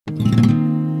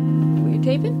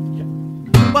taping?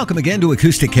 Welcome again to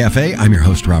Acoustic Cafe. I'm your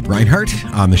host, Rob Reinhardt.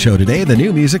 On the show today, the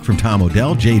new music from Tom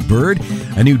Odell, Jade Bird,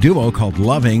 a new duo called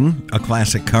Loving, a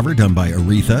classic cover done by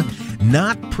Aretha,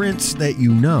 Not Prince That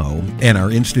You Know, and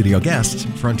our in-studio guests,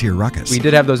 Frontier Ruckus. We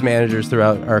did have those managers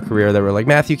throughout our career that were like,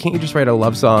 Matthew, can't you just write a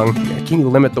love song? Can you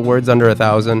limit the words under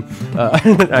 1,000?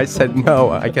 I said,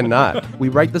 no, I cannot. We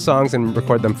write the songs and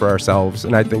record them for ourselves,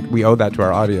 and I think we owe that to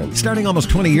our audience. Starting almost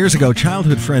 20 years ago,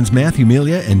 childhood friends Matthew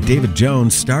Melia and David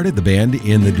Jones started the band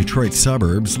in the Detroit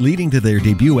suburbs, leading to their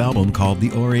debut album called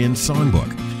The Orion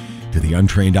Songbook. To the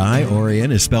untrained eye,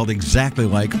 Orion is spelled exactly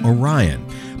like Orion,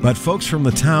 but folks from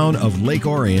the town of Lake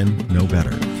Orion know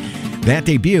better. That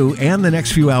debut and the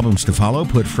next few albums to follow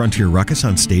put Frontier Ruckus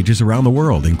on stages around the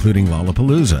world, including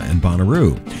Lollapalooza and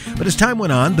Bonnaroo. But as time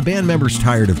went on, the band members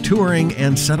tired of touring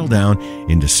and settled down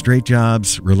into straight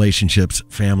jobs, relationships,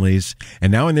 families.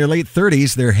 And now in their late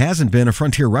 30s, there hasn't been a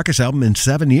Frontier Ruckus album in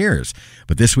 7 years.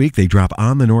 But this week, they drop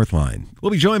On the Northline.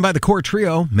 We'll be joined by the core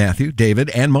trio, Matthew, David,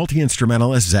 and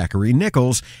multi-instrumentalist Zachary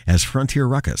Nichols, as Frontier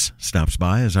Ruckus stops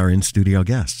by as our in-studio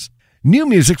guests. New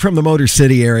music from the Motor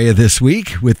City area this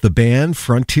week with the band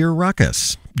Frontier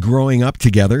Ruckus. Growing up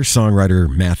together, songwriter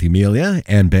Matthew Melia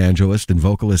and banjoist and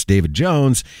vocalist David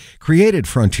Jones created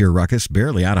Frontier Ruckus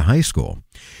barely out of high school.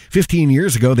 15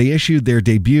 years ago, they issued their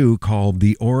debut called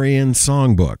The Orion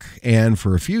Songbook, and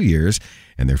for a few years,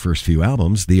 and their first few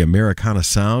albums, the Americana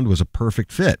sound was a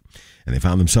perfect fit, and they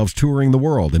found themselves touring the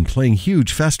world and playing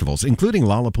huge festivals, including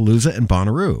Lollapalooza and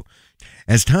Bonnaroo.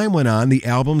 As time went on, the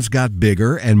albums got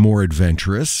bigger and more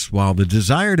adventurous, while the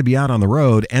desire to be out on the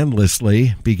road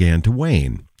endlessly began to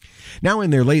wane. Now in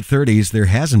their late 30s, there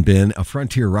hasn't been a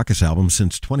Frontier Ruckus album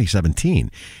since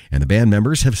 2017, and the band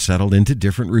members have settled into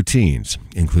different routines,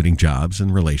 including jobs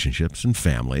and relationships and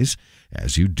families,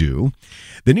 as you do.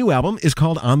 The new album is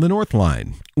called On the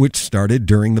Northline, which started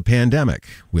during the pandemic,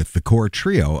 with the core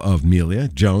trio of Melia,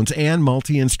 Jones, and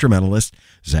multi-instrumentalist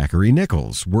Zachary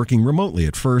Nichols, working remotely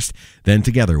at first, then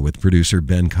together with producer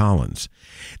Ben Collins.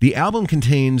 The album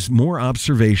contains more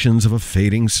observations of a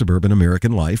fading suburban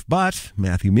American life, but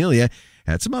Matthew Melia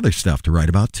had some other stuff to write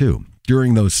about too.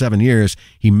 During those 7 years,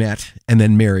 he met and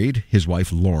then married his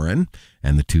wife Lauren,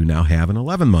 and the two now have an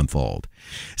 11-month-old.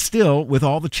 Still, with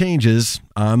all the changes,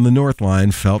 On the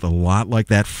Northline felt a lot like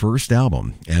that first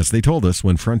album, as they told us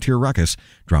when Frontier Ruckus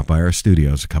dropped by our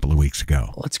studios a couple of weeks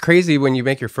ago. Well, it's crazy when you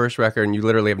make your first record and you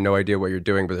literally have no idea what you're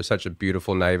doing, but there's such a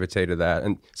beautiful naivete to that.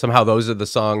 And somehow those are the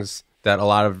songs that a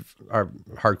lot of our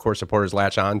hardcore supporters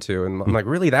latch on to. And I'm like,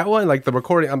 really, that one? Like the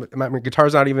recording, my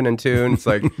guitar's not even in tune. It's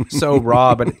like so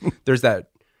raw, but there's that,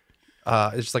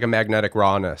 it's just like a magnetic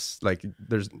rawness. Like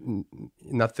there's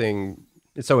nothing,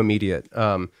 it's so immediate.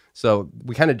 So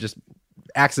we kind of just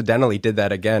accidentally did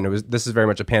that again. This is very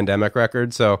much a pandemic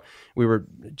record. So we were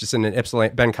just in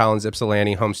an Ben Collins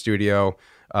Ypsilanti home studio,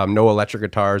 no electric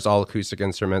guitars, all acoustic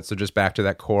instruments. So just back to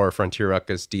that core Frontier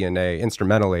Ruckus DNA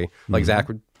instrumentally, like Zach,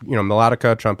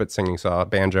 melodica, trumpet, singing saw,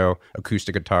 banjo,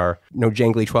 acoustic guitar, no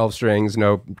jangly 12 strings,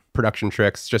 no production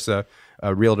tricks, just a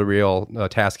reel-to-reel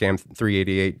Tascam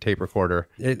 388 tape recorder.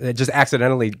 It just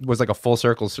accidentally was like a full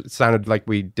circle. It sounded like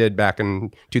we did back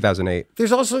in 2008.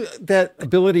 There's also that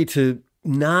ability to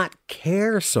not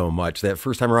care so much that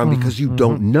first time around because you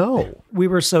don't know. We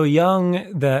were so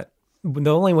young that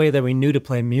the only way that we knew to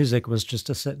play music was just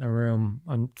to sit in a room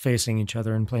facing each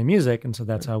other and play music. And so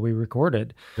that's how we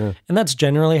recorded. Yeah. And that's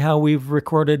generally how we've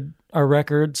recorded our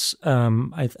records.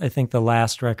 I think the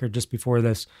last record just before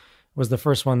this was the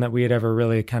first one that we had ever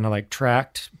really kind of like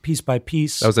tracked piece by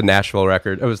piece. That was a Nashville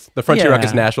record. It was the Frontier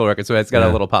Ruckus Nashville record, so it's got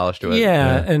a little polish to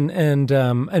it.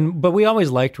 But we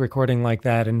always liked recording like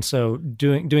that, and so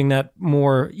doing that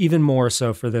even more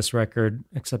so for this record.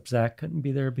 Except Zach couldn't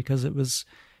be there because it was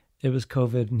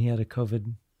COVID, and he had a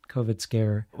COVID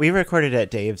scare. We recorded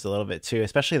at Dave's a little bit too,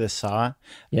 especially the saw.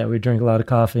 Yeah, we drank a lot of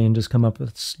coffee and just come up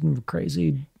with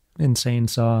crazy, insane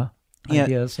saw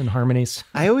ideas and harmonies.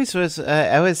 I was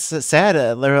sad.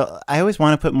 I always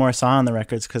want to put more saw on the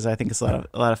records because I think it's a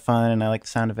lot of fun and I like the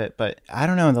sound of it. But I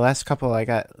don't know. In the last couple, I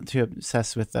got too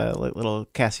obsessed with little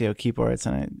Casio keyboards,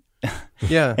 and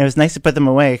it was nice to put them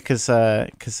away because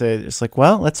it's like,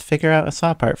 well, let's figure out a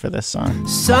saw part for this song.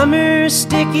 Summer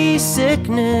sticky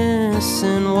sickness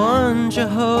and one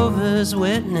Jehovah's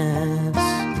Witness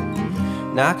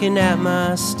knocking at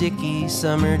my sticky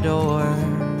summer door.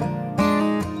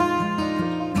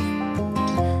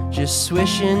 Just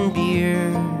swishing beer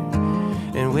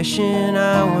and wishing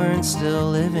I weren't still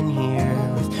living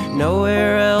here with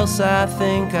nowhere else I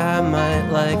think I might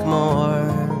like more.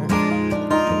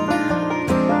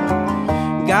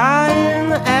 Guy in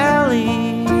the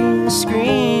alley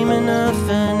screaming a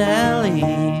finale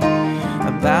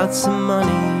about some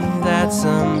money that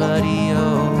somebody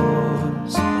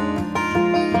owes.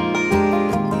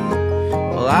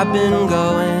 Well, I've been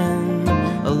going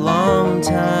a long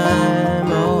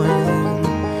time, owing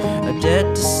a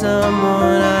debt to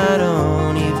someone I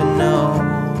don't even know.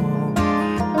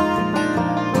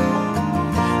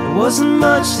 There wasn't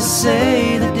much to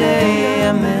say the day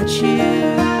I met you.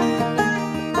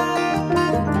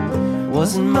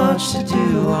 Wasn't much to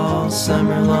do all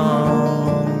summer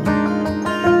long,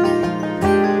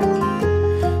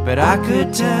 but I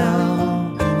could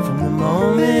tell from the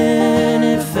moment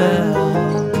it fell,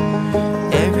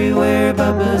 everywhere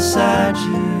but beside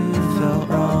you felt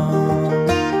wrong.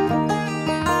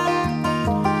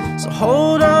 So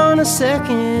hold on a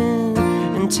second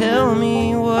and tell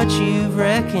me what you've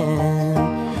reckoned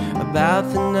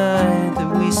about the night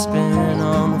that we spent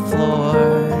on the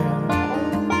floor.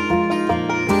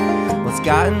 It's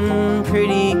gotten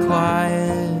pretty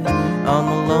quiet on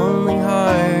the lonely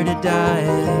hearted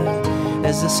diet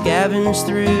as I scavenge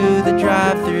through the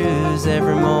drive-thrus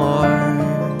evermore.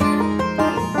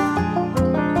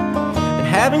 And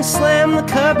having slammed the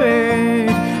cupboard,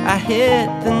 I hit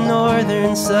the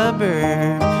northern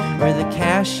suburb where the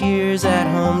cashiers at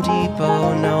Home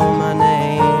Depot know my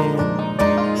name.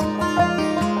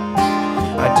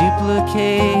 I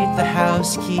duplicate the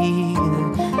house key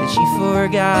that she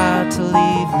forgot to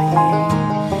leave me,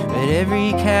 but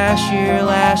every cashier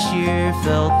last year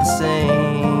felt the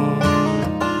same.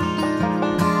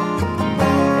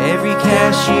 Every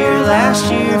cashier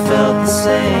last year felt the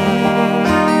same.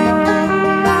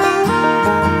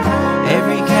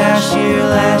 Every cashier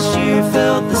last year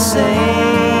felt the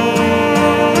same.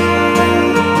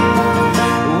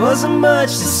 There wasn't much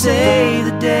to say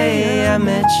the day I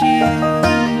met you.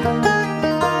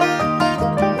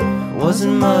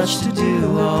 Wasn't much to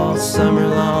do all summer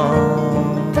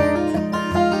long,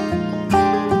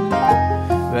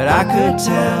 but I could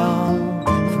tell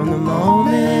from the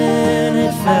moment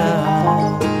it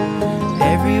fell,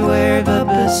 everywhere but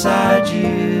beside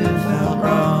you felt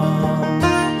wrong.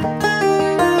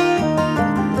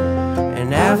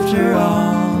 And after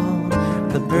all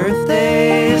the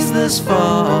birthdays this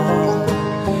fall,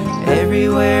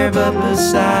 everywhere but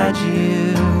beside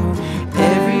you,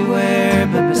 everywhere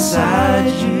but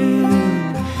beside you,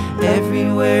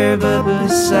 everywhere but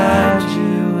beside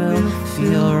you will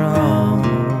feel wrong.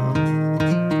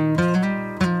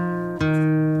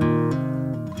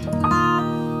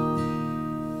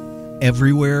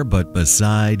 Everywhere But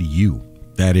Beside You.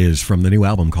 That is from the new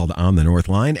album called On the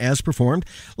Northline, as performed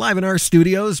live in our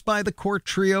studios by the court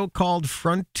trio called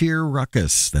Frontier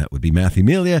Ruckus. That would be Matthew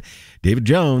Melia, David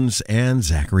Jones, and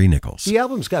Zachary Nichols. The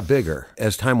albums got bigger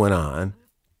as time went on.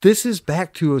 This is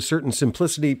back to a certain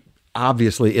simplicity,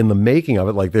 obviously, in the making of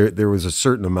it. Like there was a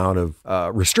certain amount of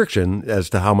restriction as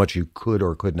to how much you could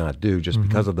or could not do just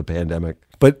because of the pandemic.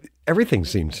 But everything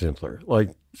seemed simpler, like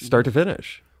start to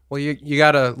finish. Well, you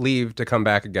got to leave to come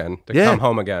back again, to come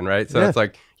home again, right? So it's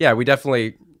like, yeah, we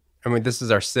definitely, I mean, this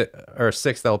is our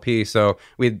sixth LP. So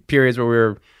we had periods where we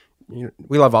were,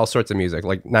 we love all sorts of music,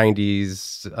 like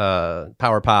 90s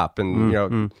power pop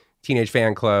and, Teenage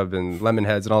Fan Club and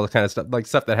Lemonheads and all that kind of stuff, like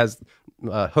stuff that has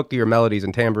hookier melodies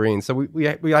and tambourines. So we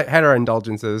had our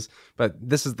indulgences, but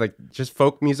this is like just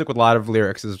folk music with a lot of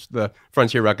lyrics is the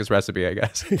Frontier Ruckus recipe, I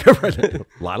guess. A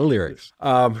lot of lyrics.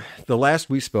 The last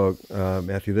we spoke,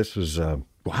 Matthew, this was,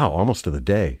 almost to the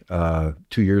day,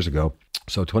 2 years ago.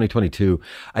 So 2022,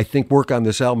 I think work on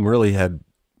this album really had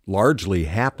largely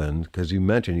happened because you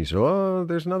said, oh,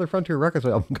 there's another Frontier Ruckus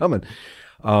album coming.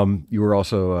 You were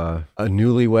also a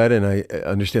newlywed, and I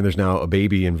understand there's now a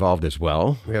baby involved as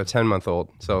well. We have a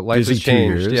 10-month-old, so life Busy has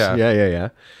changed. 2 years. Yeah.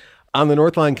 On the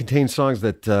Northline contains songs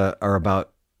that are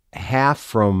about half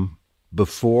from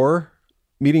before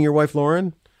meeting your wife,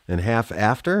 Lauren, and half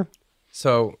after.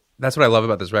 So that's what I love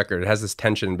about this record. It has this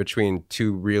tension between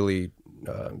two really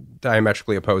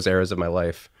diametrically opposed eras of my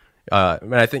life.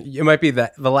 And I think it might be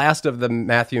the last of the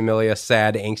Matthew Melia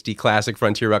sad, angsty, classic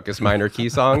Frontier Ruckus minor key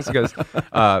songs because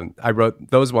I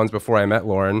wrote those ones before I met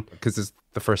Lauren because it's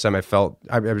the first time I felt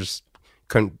I just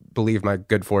couldn't believe my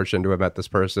good fortune to have met this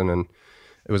person, and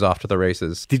it was off to the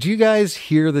races. Did you guys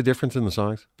hear the difference in the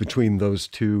songs between those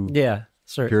two? Yeah,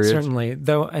 certainly.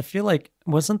 Though I feel like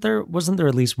wasn't there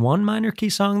at least one minor key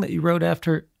song that you wrote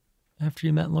after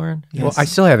you met Lauren? Yes. Well, I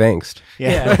still have angst.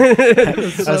 Yeah.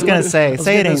 I was going to say it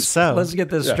ain't so. Let's get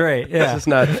this straight. Yeah. It's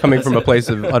not coming from a place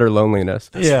of utter loneliness.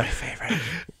 That's my favorite.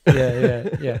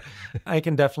 Yeah. I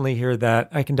can definitely hear that.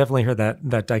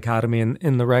 That dichotomy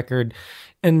in the record.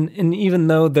 And even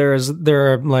though there are kind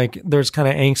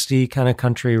of angsty, kind of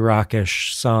country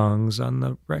rockish songs on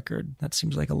the record, that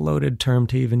seems like a loaded term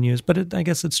to even use, but I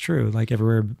guess it's true. Like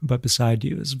Everywhere But Beside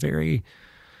You is very,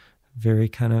 very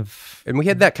kind of, and we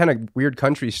had that kind of weird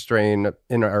country strain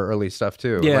in our early stuff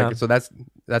too. Yeah. So that's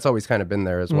always kind of been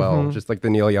there as well. Just like the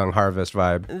Neil Young Harvest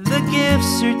vibe. The gift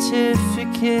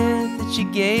certificate that you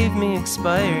gave me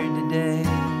expired today.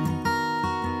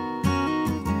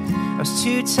 I was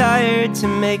too tired to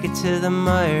make it to the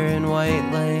mire in White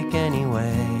Lake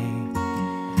anyway.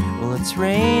 Well, it's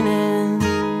raining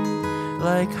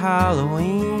like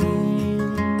Halloween,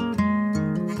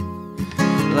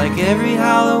 like every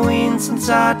Halloween since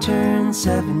I turned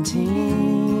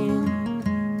 17.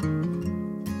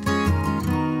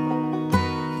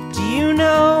 Do you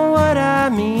know what I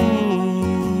mean?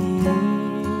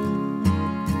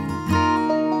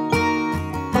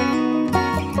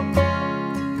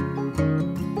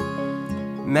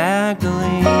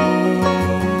 Magdalene.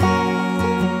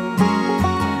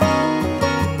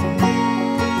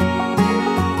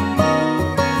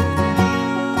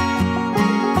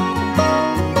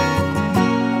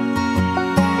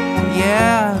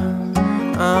 Yeah,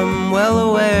 I'm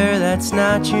well aware that's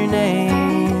not your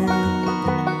name.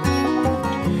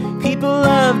 People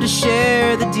love to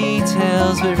share the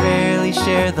details but rarely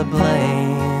share the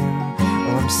blame.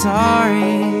 Oh, I'm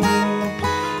sorry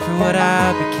for what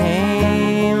I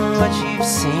became, what you've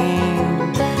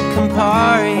seen.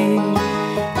 Campari,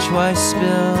 twice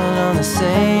spilled on the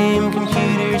same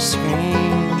computer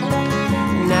screen.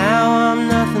 Now I'm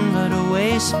nothing but a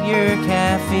waste of your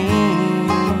caffeine.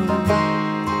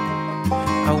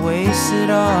 I waste it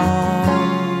all,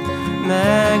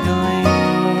 Magdalene.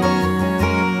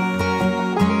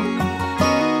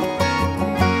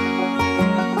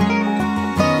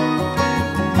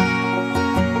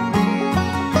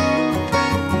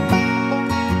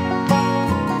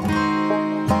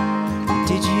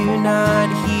 Did you not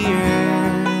hear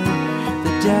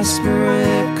the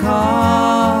desperate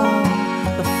call,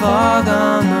 the fog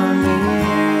on the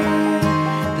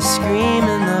mirror, the scream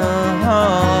in the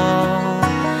hall?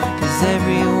 'Cause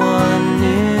everyone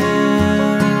knew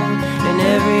and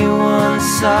everyone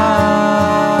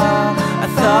saw. I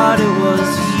thought it was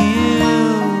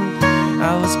you,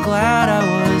 I was glad I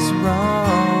was wrong.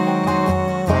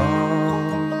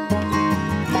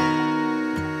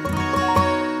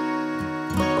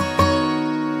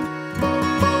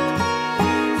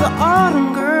 The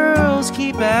autumn girls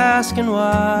keep asking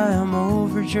why I'm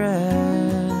overdressed.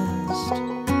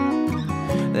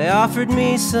 They offered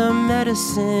me some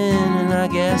medicine and I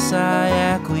guess I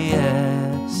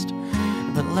acquiesced.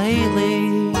 But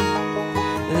lately,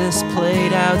 this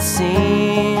played out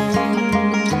scene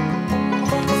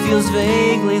feels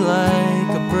vaguely like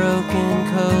a broken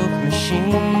Coke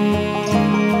machine.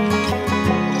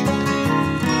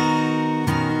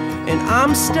 And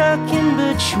I'm stuck in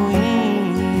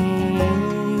between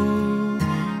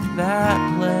that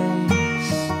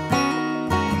place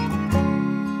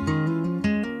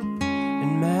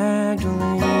and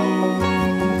Magdalene.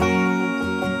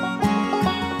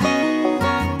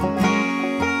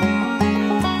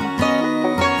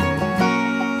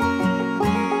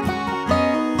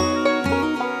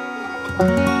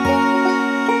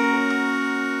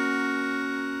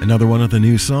 Another one of the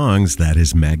new songs, that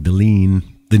is Magdalene.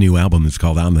 The new album is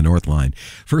called On the Northline.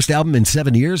 First album in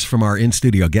 7 years from our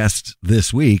in-studio guests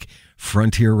this week,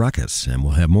 Frontier Ruckus. And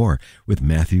we'll have more with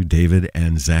Matthew, David,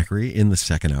 and Zachary in the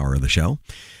second hour of the show.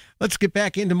 Let's get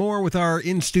back into more with our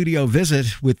in-studio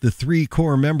visit with the three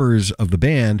core members of the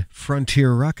band,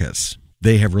 Frontier Ruckus.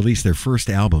 They have released their first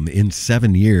album in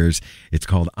 7 years. It's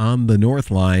called On the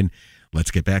Northline.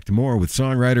 Let's get back to more with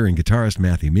songwriter and guitarist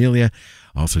Matthew Amelia,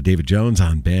 also David Jones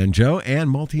on banjo, and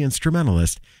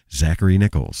multi-instrumentalist Zachary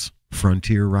Nichols.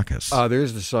 Frontier Ruckus.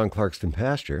 There's the song Clarkston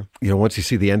Pasture. You know, once you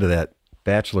see the end of that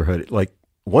bachelorhood, like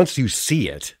once you see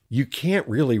it, you can't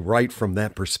really write from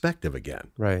that perspective again.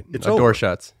 Right. It's A over. door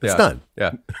shuts. It's Yeah. done.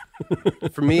 Yeah.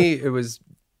 For me, it was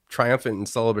triumphant and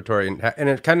celebratory, and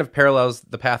it kind of parallels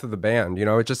the path of the band. You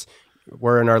know, it just,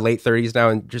 we're in our late 30s now,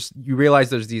 and just you realize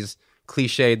there's these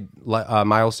cliched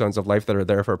milestones of life that are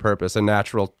there for a purpose, a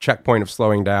natural checkpoint of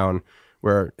slowing down,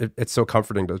 where it's so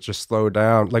comforting to just slow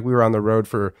down. Like we were on the road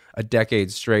for a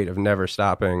decade straight of never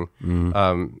stopping.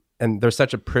 And there's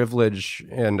such a privilege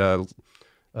and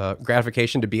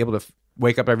gratification to be able to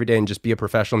wake up every day and just be a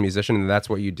professional musician, and that's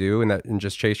what you do, and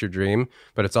just chase your dream.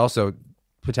 But it's also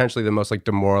potentially the most like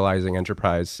demoralizing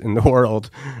enterprise in the world.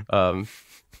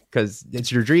 because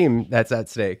it's your dream that's at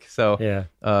stake. So Yeah.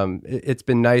 it's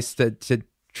been nice to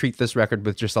treat this record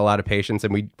with just a lot of patience,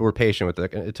 and we were patient with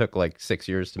it. It took like 6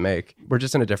 years to make. We're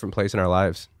just in a different place in our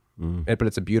lives, but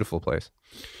it's a beautiful place.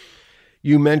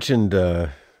 You mentioned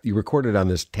you recorded on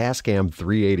this Tascam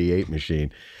 388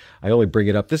 machine. I only bring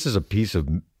it up. This is a piece of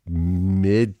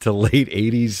mid to late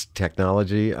 80s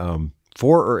technology. 4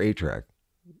 or 8 track?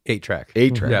 8 track.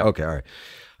 8 track. Yeah. Okay, all right.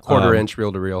 Quarter inch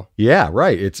reel to reel. Yeah,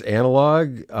 right. It's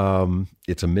analog.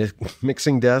 It's a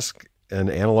mixing desk, an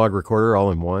analog recorder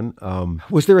all in one.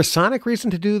 Was there a sonic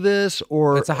reason to do this,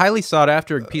 or It's a highly sought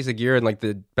after piece of gear in like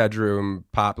the bedroom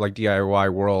pop, like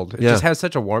DIY world. It just has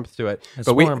such a warmth to it. It's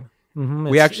but warm.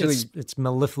 we actually it's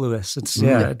mellifluous. It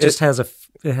just has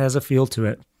a feel to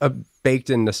it. a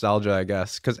baked-in nostalgia, I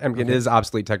guess, because it is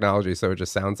obsolete technology, so it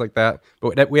just sounds like that.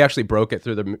 But we actually broke it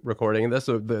through the recording of this,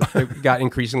 so it got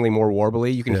increasingly more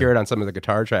warbly. You can hear it on some of the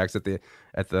guitar tracks at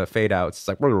the fade outs. It's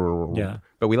like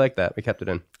but we like that. We kept it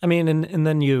in. I mean, and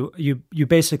then you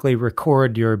basically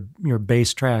record your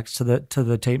bass tracks to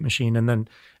the tape machine, and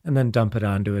then dump it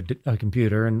onto a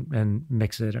computer and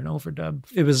mix it and overdub.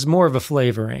 It was more of a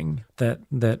flavoring that.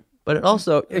 But it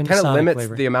also And kind of sonic limits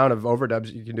flavor. the amount of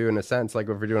overdubs you can do in a sense. Like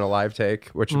if we're doing a live take,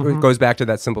 which goes back to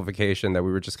that simplification that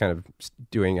we were just kind of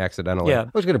doing accidentally. Yeah.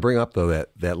 I was going to bring up though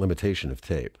that limitation of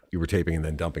tape. You were taping and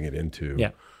then dumping it into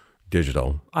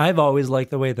digital. I've always liked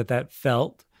the way that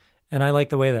felt, and I like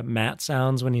the way that Matt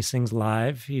sounds when he sings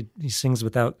live. He sings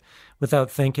without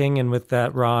thinking and with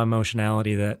that raw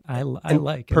emotionality that I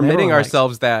like. And Permitting everyone likes.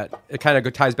 ourselves that, it kind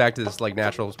of ties back to this like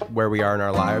natural where we are in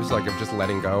our lives, like of just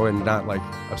letting go and not like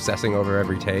obsessing over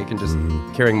every take and just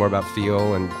caring more about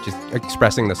feel and just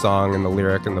expressing the song and the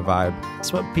lyric and the vibe.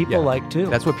 That's what people like too.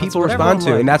 That's what people what respond everyone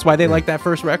to, and likes. that's why they like that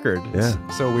first record. It's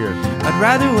so weird. I'd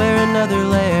rather wear another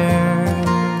layer.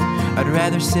 I'd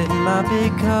rather sit in my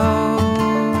big coat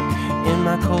in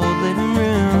my cold living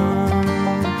room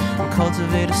and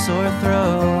cultivate a sore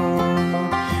throat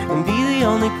and be the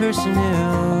only person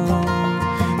who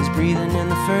is breathing in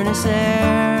the furnace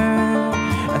air.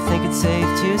 I think it's safe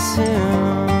to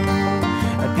assume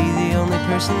I'd be the only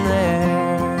person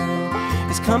there.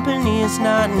 His company is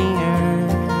not near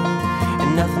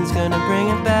and nothing's gonna bring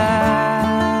it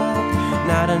back.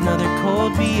 Not another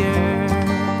cold beer,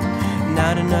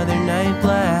 not another night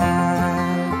black.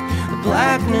 The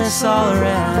blackness all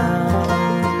around.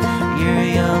 You're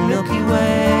a young Milky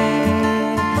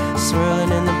Way,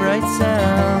 swirling in the bright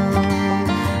sound.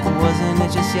 Wasn't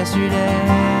it just yesterday?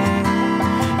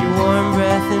 Your warm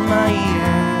breath in my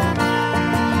ear.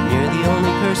 You're the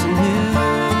only person who,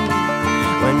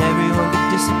 when everyone could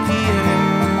disappear,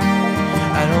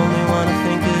 I'd only want to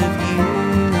think of you.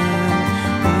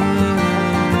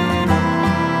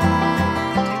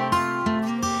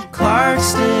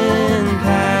 Clarkston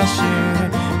Pasture,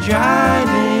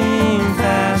 driving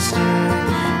faster,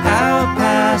 out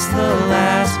past the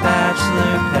last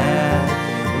bachelor pad.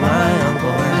 My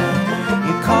uncle had,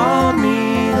 you called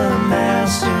me the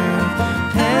master of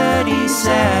petty,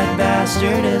 sad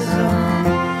bastardism.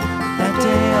 That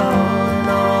day all in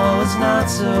all was not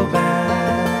so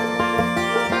bad.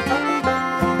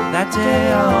 That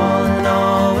day all in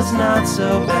all was not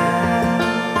so bad.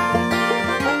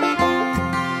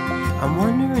 I'm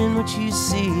wondering what you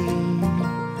see,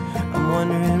 I'm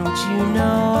wondering what you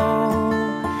know.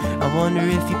 I wonder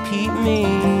if you peep me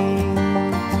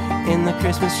in the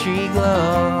Christmas tree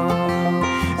glow.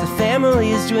 The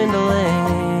family is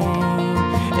dwindling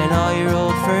and all your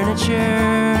old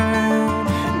furniture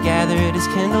gathered is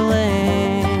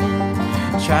kindling.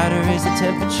 Try to raise the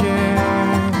temperature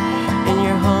in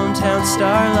your hometown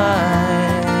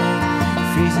starlight,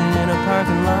 freezing in a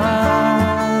parking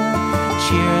lot,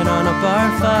 cheering on a bar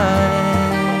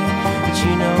fight, but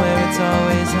you know where it's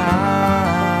always hot.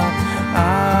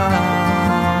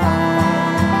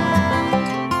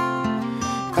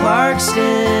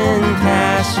 Clarkston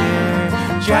Pasture,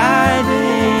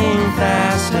 driving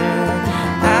faster,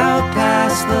 out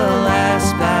past the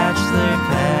last bachelor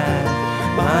pad.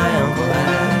 My uncle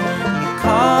had, you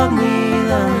called me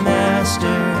the master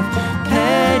of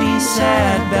petty,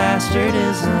 sad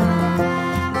bastardism.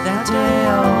 That day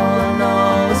all in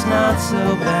all was not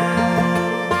so bad.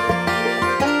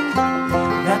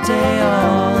 That day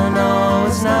all in all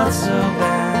was not so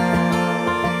bad.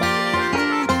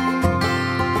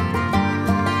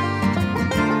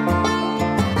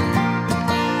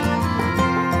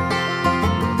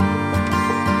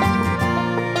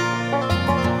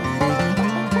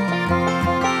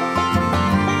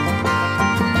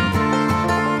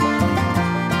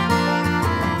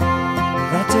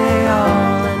 That day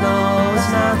all in all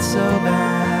was not so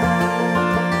bad.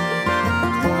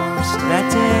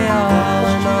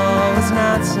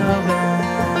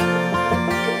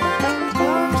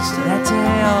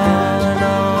 all in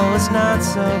all was not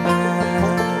so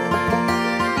bad.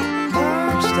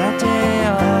 Just that day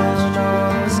all in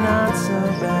all was not so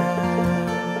bad.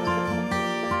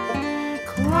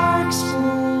 Clarkston.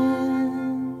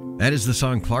 That is the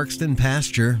song Clarkston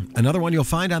Pasture, another one you'll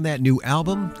find on that new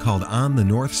album called On the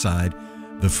North Side,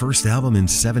 the first album in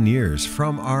 7 years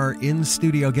from our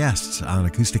in-studio guests on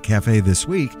Acoustic Cafe this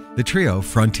week, the trio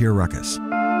Frontier Ruckus.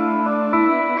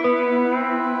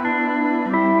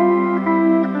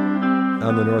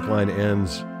 On the Northline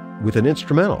ends with an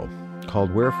instrumental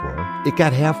called Wherefore. It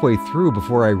got halfway through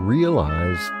before I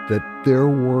realized that there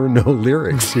were no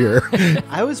lyrics here.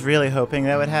 I was really hoping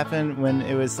that would happen when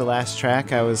it was the last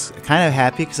track. I was kind of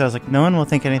happy because I was like, no one will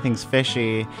think anything's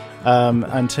fishy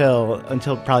until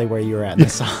probably where you were at in the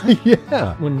song.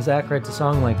 Yeah. When Zach writes a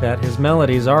song like that, his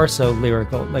melodies are so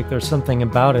lyrical. Like there's something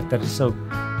about it that is so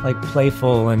like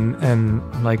playful and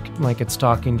like it's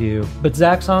talking to you. But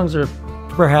Zach's songs are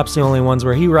perhaps the only ones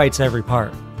where he writes every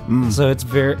part. So it's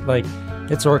very like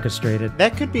it's orchestrated.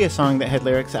 That could be a song that had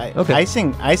lyrics. Okay. I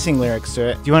sing lyrics to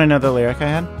it. Do you want to know the lyric I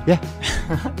had? Yeah.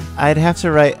 I'd have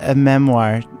to write a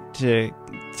memoir to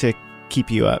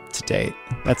keep you up to date.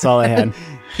 That's all I had.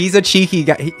 He's a cheeky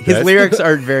guy. His lyrics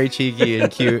are very cheeky and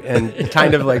cute and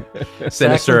kind of like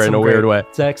sinister in a weird way.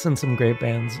 Zach's in some great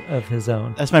bands of his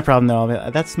own. That's my problem though.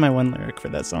 That's my one lyric for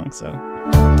that song. So.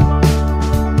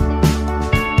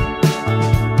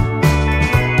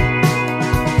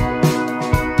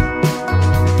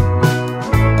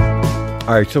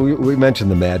 All right, so we mentioned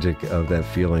the magic of that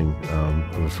feeling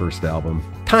of the first album.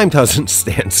 Time doesn't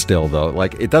stand still, though.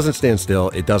 Like, it doesn't stand still.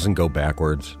 It doesn't go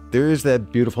backwards. There is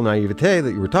that beautiful naivete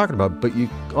that you were talking about, but you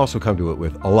also come to it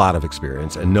with a lot of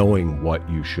experience and knowing what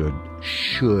you should,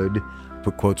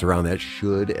 put quotes around that,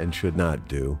 should and should not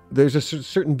do. There's a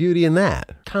certain beauty in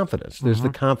that. Confidence. There's the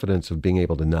confidence of being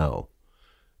able to know.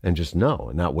 And just know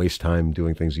and not waste time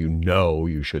doing things you know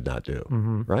you should not do,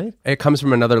 right? It comes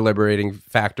from another liberating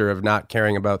factor of not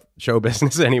caring about show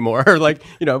business anymore. Like,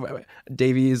 you know,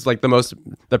 Davey is like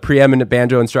the preeminent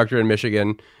banjo instructor in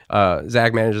Michigan.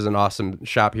 Zach manages an awesome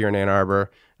shop here in Ann Arbor.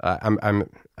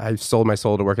 I've sold my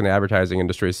soul to work in the advertising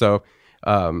industry. So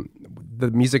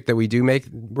the music that we do make,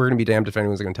 we're going to be damned if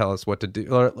anyone's going to tell us what to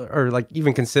do or like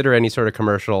even consider any sort of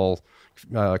commercial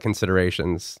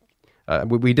considerations.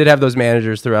 We did have those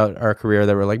managers throughout our career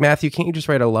that were like, Matthew, can't you just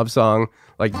write a love song?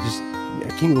 Like, just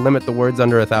can you limit the words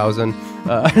under 1,000?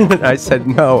 I said,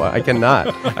 no, I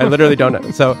cannot. I literally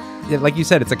don't. So, like you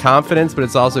said, it's a confidence, but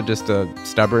it's also just a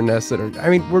stubbornness.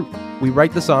 We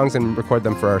write the songs and record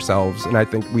them for ourselves, and I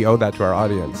think we owe that to our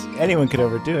audience. Anyone could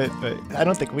overdo it, but I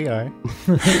don't think we are.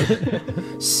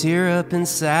 Syrup and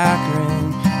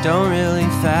saccharin don't really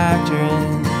factor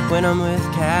in when I'm with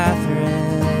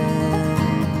Catherine.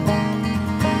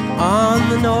 On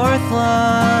the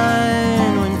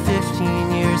Northline, when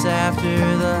 15 years after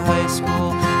the high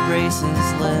school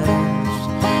braces lift.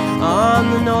 On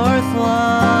the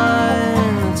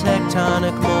Northline, the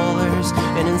tectonic molars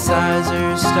and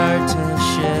incisors start to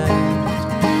shift.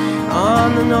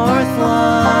 On the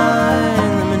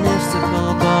Northline, the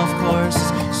municipal golf course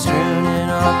strewn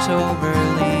in October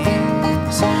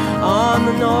leaves. On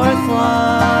the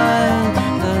Northline,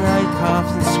 the night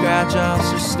coughs and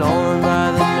scratch-offs are stolen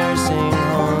by the nursing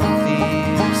home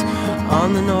thieves.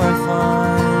 On the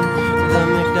Northline, the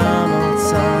McDonald's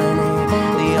signing,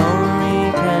 the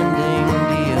only pending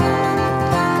deal.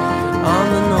 On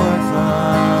the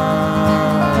Northline,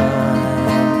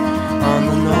 on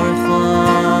the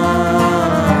Northline,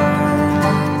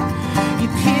 you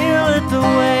peel it the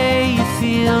way you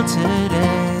feel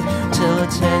today, till a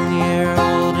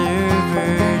 10-year-older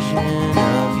version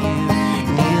of you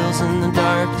kneels in the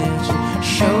dark ditch and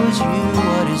shows you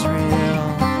what is real.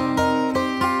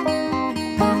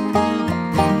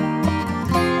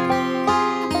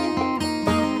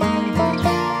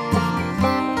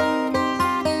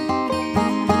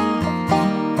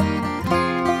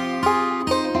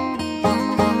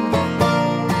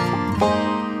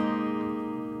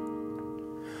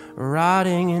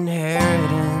 Rotting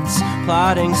inheritance,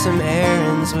 plotting some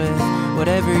errands with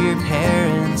whatever your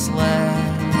parents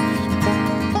left.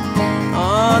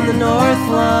 On the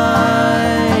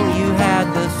Northline, you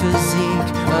had the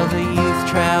physique of a youth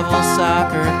travel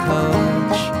soccer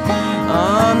coach.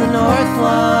 On the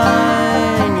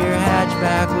Northline, your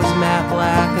hatchback was matte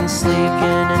black and sleek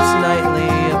in its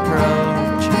nightly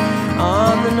approach.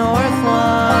 On the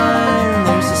Northline,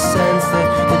 there's a sense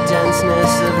that the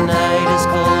denseness of night is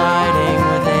colliding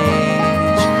with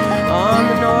age. On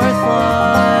the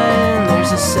Northline,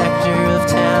 there's a sector of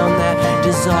town that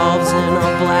dissolves in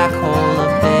a black hole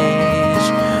of beige.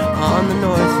 On the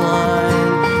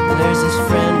Northline, there's this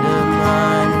friend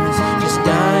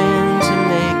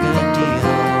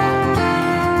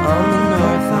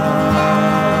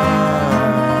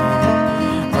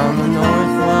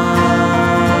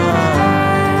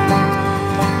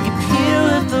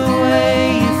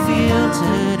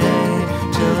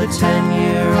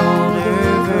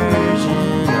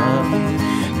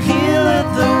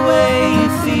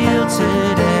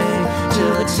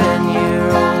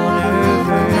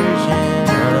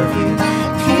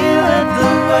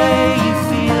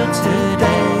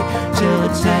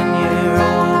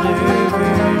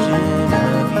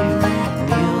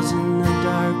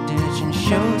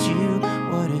shows you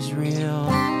what is real.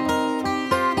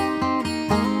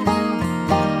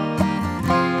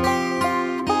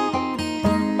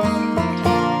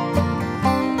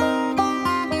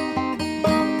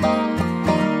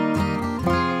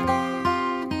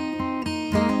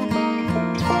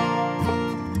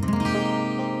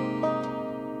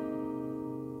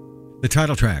 The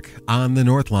title track, On the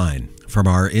Northline, from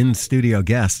our in-studio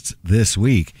guests this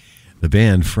week, the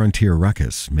band Frontier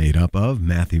Ruckus, made up of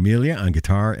Matthew Melia on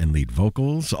guitar and lead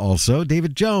vocals, also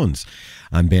David Jones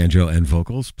on banjo and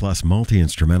vocals, plus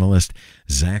multi-instrumentalist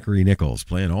Zachary Nichols,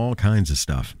 playing all kinds of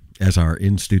stuff as our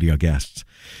in-studio guests.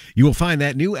 You will find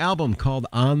that new album called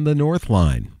On the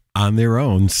Northline on their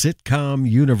own Sitcom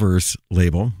Universe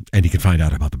label, and you can find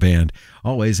out about the band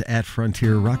always at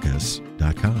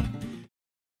frontierruckus.com.